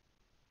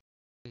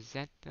 Is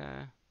that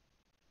the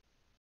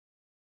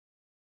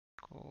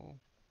gold?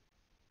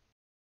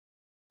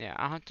 Yeah,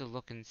 I'll have to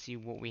look and see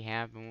what we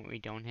have and what we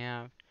don't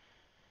have.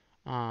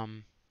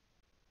 Um,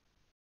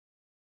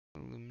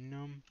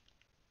 Aluminum.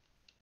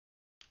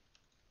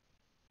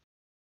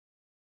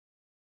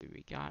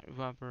 We got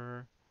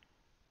rubber.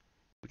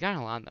 We got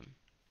a lot of them,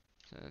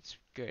 so that's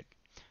good.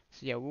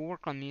 So yeah, we'll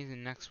work on these in the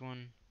next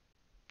one.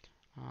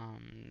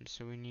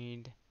 So we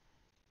need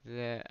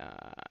the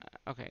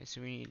okay,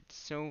 so we need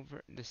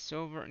silver. The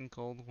silver and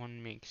gold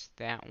one makes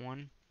that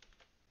one.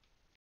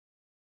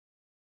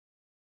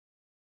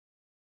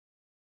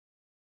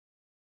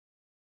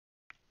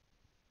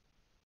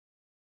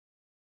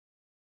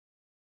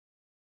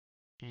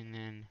 And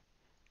then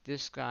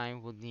this guy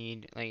will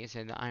need, like I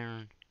said, the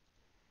iron,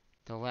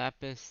 the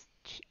lapis,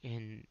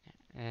 in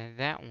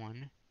that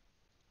one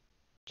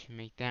to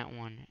make that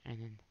one,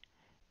 and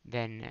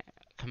then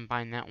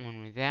combine that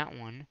one with that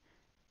one.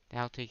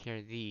 That'll take care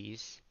of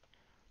these,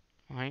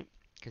 right?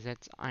 Because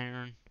that's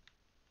iron.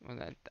 Well,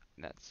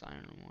 that's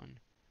iron one.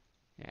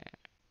 Yeah,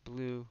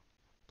 blue,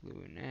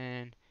 blue, and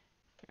then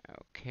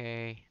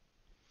okay.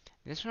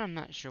 This one I'm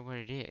not sure what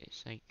it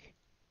is. Like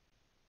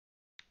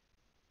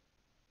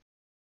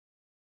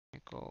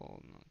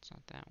nickel. No, it's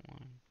not that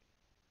one.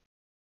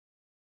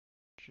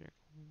 Check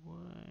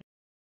what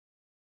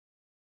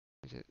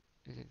is it?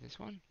 Is it this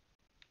one?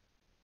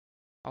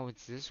 Oh,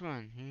 it's this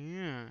one.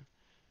 Yeah,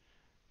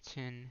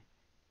 tin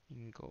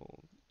and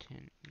gold. Tin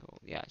and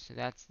gold. Yeah, so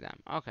that's them.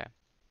 Okay.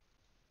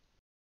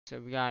 So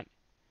we got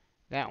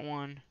that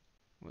one.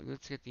 Well,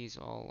 let's get these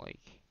all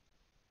like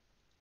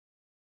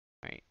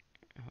right.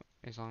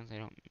 As long as I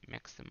don't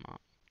mix them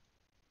up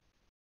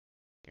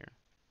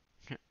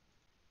here.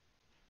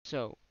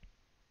 So,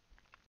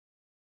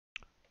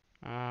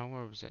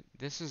 where was it?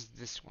 This is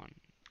this one.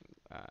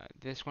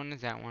 This one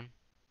is that one.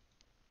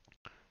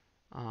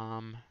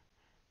 Um,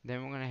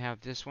 then we're gonna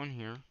have this one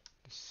here,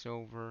 the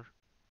silver,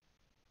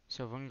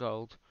 silver and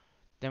gold.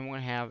 Then we're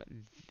gonna have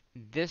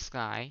this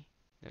guy,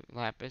 the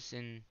lapis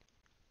and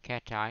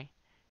cat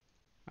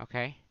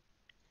okay,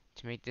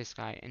 to make this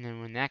guy. And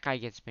then when that guy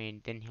gets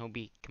made, then he'll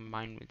be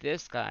combined with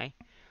this guy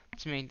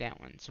to make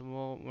that one. So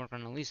we'll work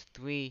on at least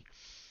 3,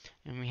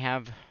 and we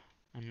have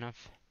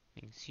enough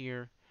things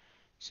here.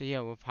 So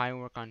yeah, we'll probably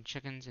work on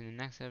chickens in the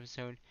next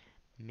episode.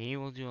 Maybe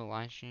we'll do a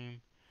live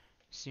stream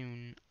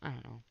soon. I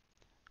don't know.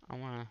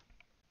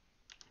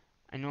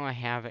 I know I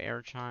have an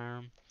air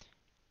charm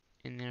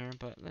in there,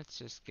 but let's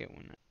just get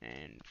one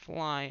and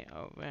fly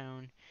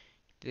around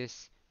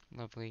this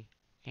lovely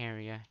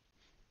area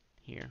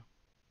here.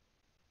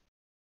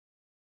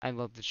 I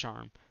love the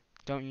charm.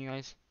 Don't you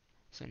guys?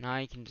 So now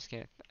you can just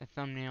get a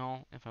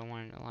thumbnail if I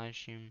wanted a live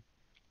stream.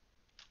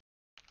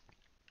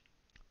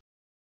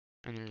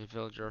 And there's a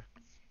villager.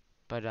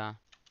 But,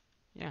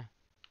 yeah.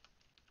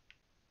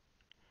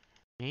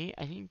 Maybe,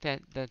 I think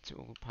that's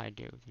what we'll probably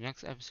do. The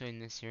next episode in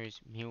this series,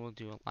 maybe we'll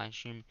do a live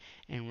stream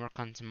and work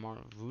on some more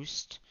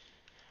roost.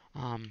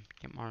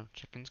 Get more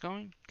chickens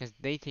going. Because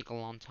they take a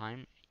long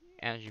time,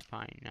 as you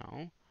probably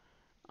know.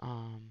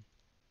 Um,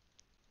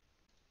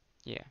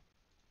 yeah.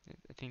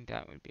 I think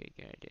that would be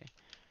a good idea.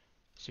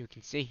 So we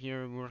can sit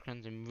here, work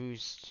on some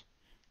roost,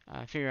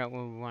 figure out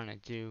what we want to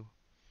do.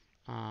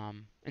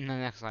 In the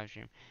next live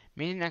stream.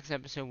 Maybe the next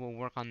episode we'll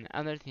work on the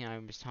other thing I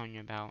was telling you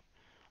about,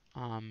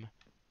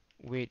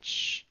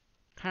 which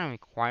kind of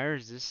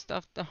requires this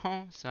stuff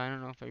though, so I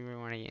don't know if I really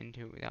want to get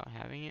into it without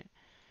having it.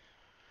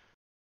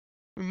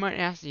 We might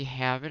actually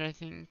have it, I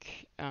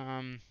think.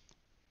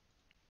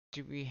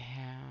 Do we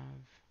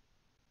have...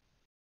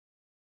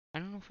 I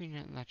don't know if we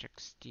need electric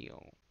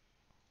steel,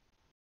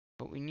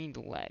 but we need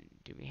lead.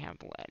 Do we have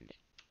lead?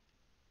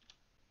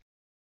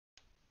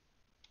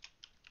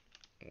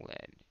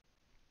 Lead.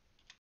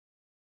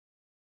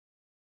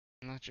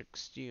 Electric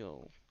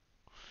steel.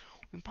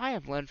 We probably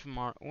have lead from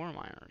our ore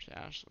miners,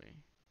 actually.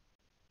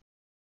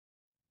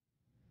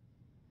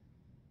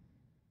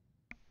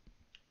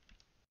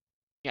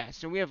 Yeah,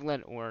 so we have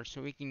lead ore,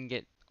 so we can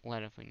get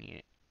lead if we need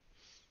it.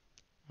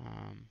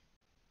 Um,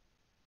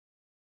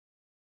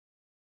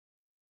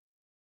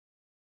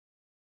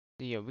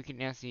 so yeah, we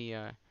can actually,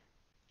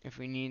 if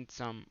we need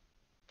some,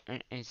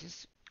 is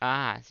this,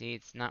 see,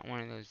 it's not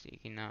one of those that you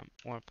can,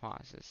 ore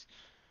process.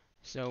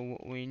 So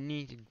what we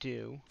need to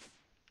do,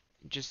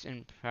 just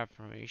in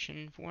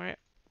preparation for it,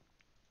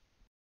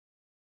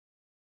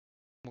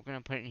 we're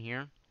gonna put it in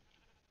here.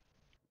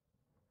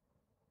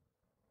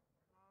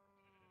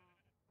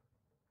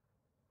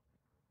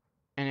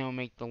 And it'll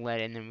make the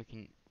lead, and then we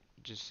can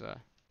just,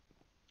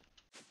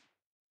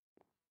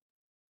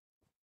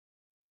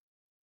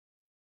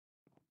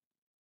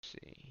 see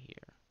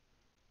here,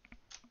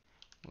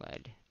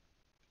 lead.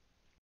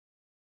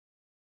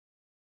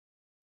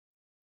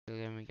 So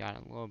then we got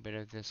a little bit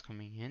of this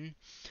coming in.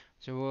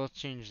 So we'll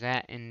change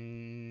that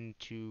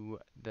into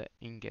the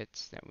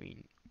ingots that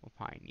we will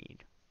probably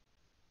need.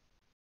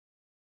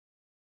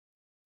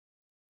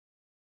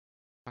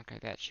 Okay,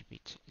 that should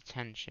be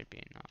 10 should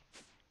be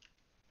enough.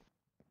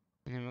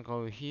 And then we'll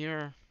go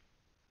here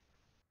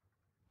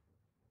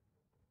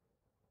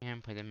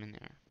and put them in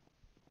there.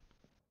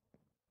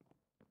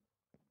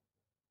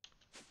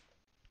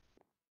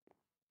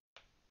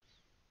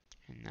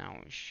 And now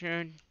we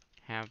should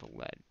have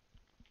lead.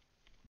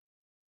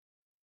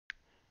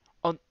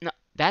 Oh, no,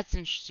 that's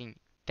interesting.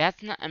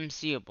 That's not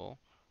MCable.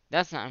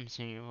 That's not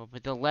MCable,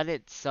 but the lead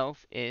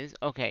itself is.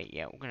 Okay,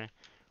 yeah, we're gonna.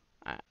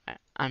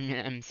 I'm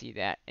gonna MC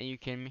that. Are you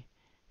kidding me?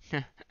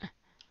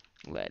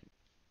 Lead.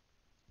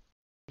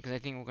 Because I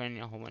think we're gonna need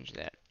a whole bunch of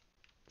that.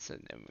 So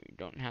that we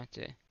don't have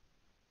to.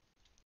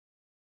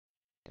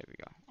 There we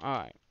go.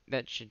 Alright.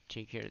 That should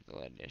take care of the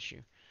lead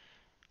issue.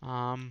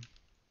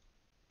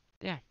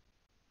 Yeah.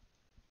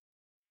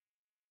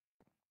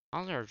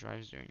 How's our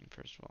drives doing,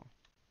 first of all?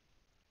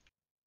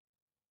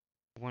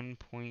 1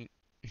 point.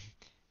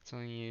 It's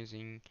only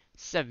using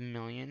 7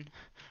 million.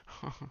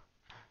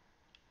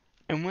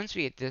 And once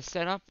we get this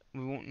set up,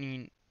 we won't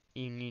need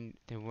you need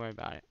to worry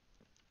about it.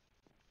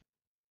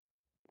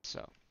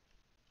 So,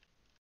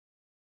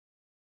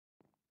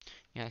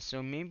 yeah,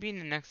 so maybe in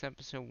the next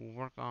episode we'll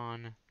work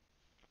on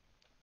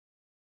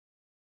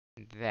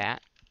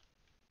that.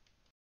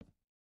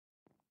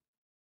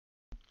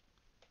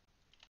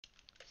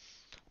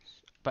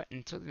 But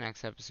until the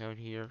next episode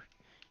here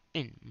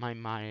in my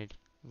modded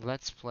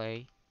Let's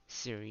Play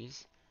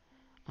series,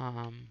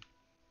 um,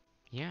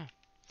 yeah.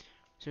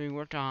 So we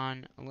worked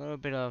on a little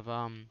bit of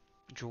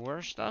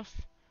drawer stuff.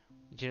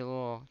 Did a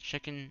little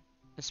chicken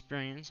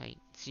experience. I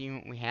see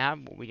what we have,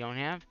 what we don't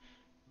have.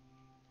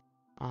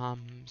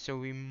 So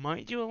we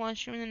might do a live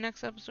stream in the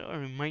next episode,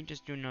 or we might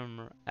just do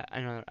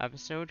another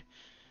episode.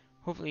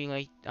 Hopefully you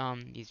like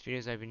these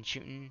videos I've been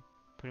shooting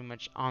pretty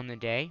much on the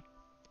day.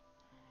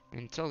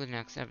 And until the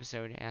next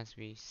episode, as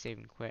we save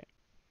and quit.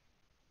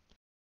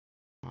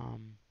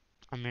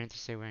 I'm going to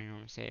say what I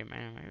normally say in my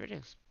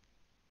videos.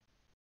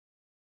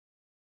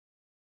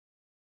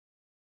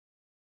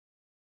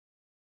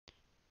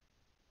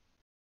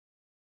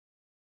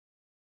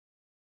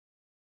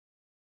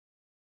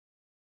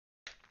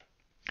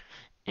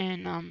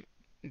 And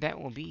that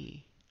will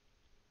be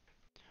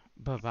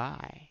bye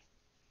bye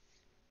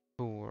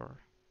for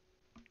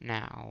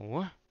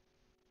now.